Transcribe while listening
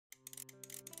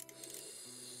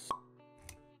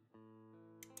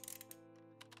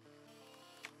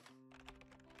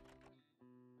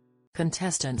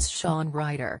Contestants Sean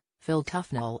Ryder, Phil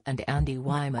Tufnell and Andy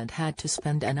Wymond had to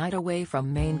spend a night away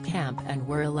from main camp and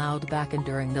were allowed back in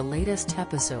during the latest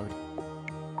episode.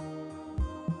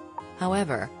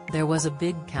 However, there was a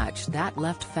big catch that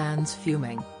left fans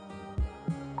fuming.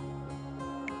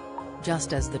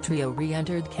 Just as the trio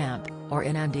re-entered camp, or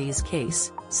in Andy's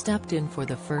case, stepped in for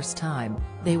the first time,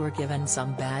 they were given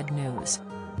some bad news.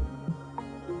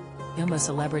 I'm a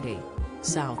Celebrity.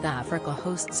 South Africa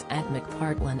hosts Ant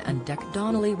McPartlin and Dec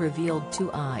Donnelly revealed to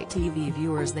ITV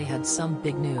viewers they had some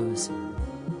big news.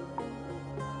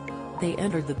 They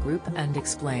entered the group and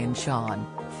explained Sean,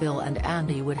 Phil and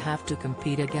Andy would have to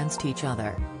compete against each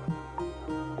other.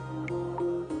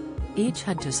 Each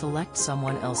had to select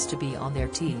someone else to be on their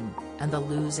team, and the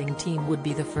losing team would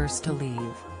be the first to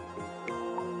leave.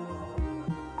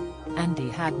 Andy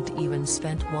hadn't even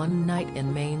spent one night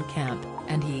in main camp,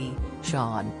 and he,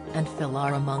 Sean, and Phil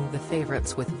are among the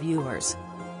favorites with viewers.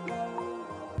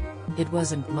 It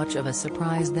wasn't much of a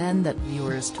surprise then that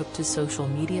viewers took to social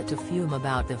media to fume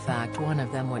about the fact one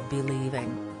of them would be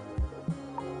leaving.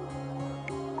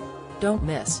 Don't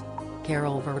miss.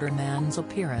 Carol Verderman's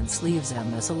appearance leaves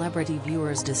I'm a Celebrity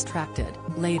viewers distracted.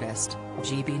 Latest,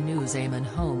 GB News Eamon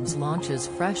Holmes launches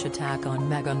fresh attack on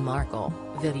Meghan Markle.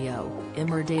 Video,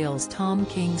 Emmerdale's Tom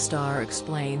King star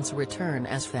explains return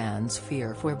as fans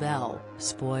fear for Belle.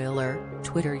 Spoiler,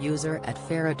 Twitter user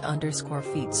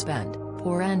 @ferret_feet spent,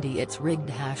 poor Andy it's rigged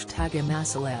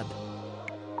 #ImACeleb.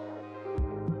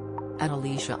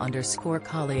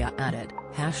 @Alicia_Kalia added,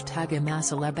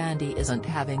 #ImACeleb Andy isn't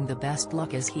having the best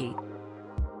luck is he?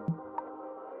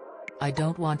 I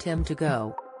don't want him to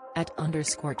go.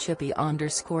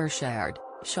 @_Chippy_shared,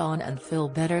 Sean and Phil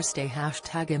better stay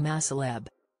 #ImACeleb.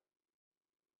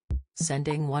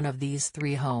 Sending one of these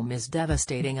three home is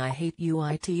devastating I hate you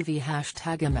ITV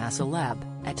 #ImACeleb,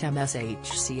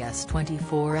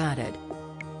 @MSHCS24 added.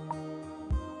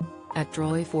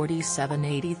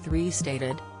 @Troy4783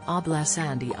 stated, "Ah bless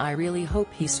Andy I really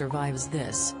hope he survives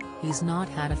this, he's not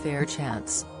had a fair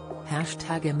chance.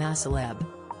 #ImACeleb."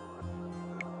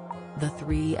 The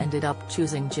three ended up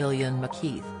choosing Gillian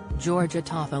McKeith, Georgia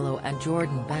Toffolo and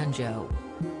Jordan Banjo.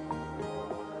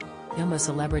 I'm a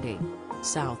Celebrity.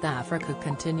 South Africa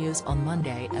continues on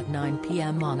Monday at 9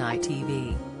 p.m. on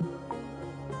ITV.